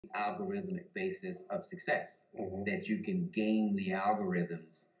algorithmic basis of success, that you can game the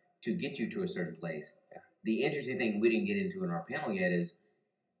algorithms to get you to a certain place. Yeah. The interesting thing we didn't get into in our panel yet is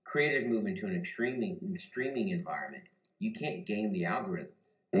creators move into an streaming environment. You can't game the algorithms.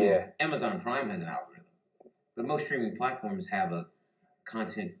 Yeah. Amazon Prime has an algorithm, but most streaming platforms have a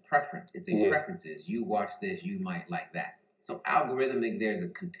content preference. It's a preferences. You watch this, you might like that. So algorithmic, there's a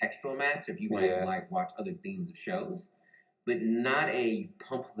contextual match if you might like watch other themes of shows, but not a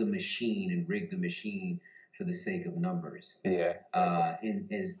pump the machine and rig the machine for the sake of numbers. Yeah.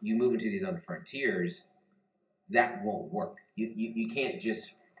 And as you move into these other frontiers, that won't work. You can't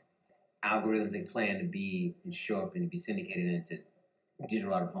just algorithmically plan to be and show up and be syndicated into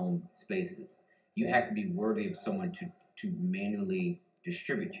digital out of home spaces. You have to be worthy of someone to manually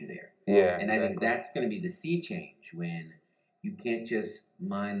distribute you there. Yeah. And I think that's going to be the sea change when you can't just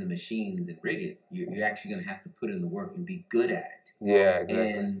mine the machines and rig it. You're actually going to have to put in the work and be good at it. Yeah,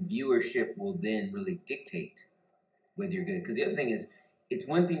 exactly. And viewership will then really dictate whether you're good. Because the other thing is, it's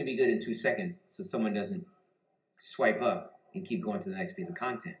one thing to be good in 2 seconds so someone doesn't swipe up and keep going to the next piece of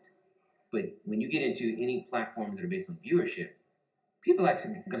content. But when you get into any platforms that are based on viewership, people are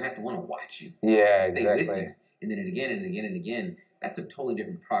actually going to have to want to watch you. Yeah, stay exactly. with you. And then again and again and again. That's a totally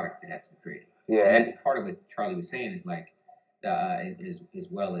different product that has to be created. Yeah. And that's part of what Charlie was saying is like, as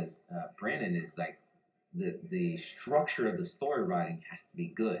well as Brandon, is like the structure of the story writing has to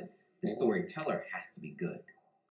be good. The storyteller has to be good.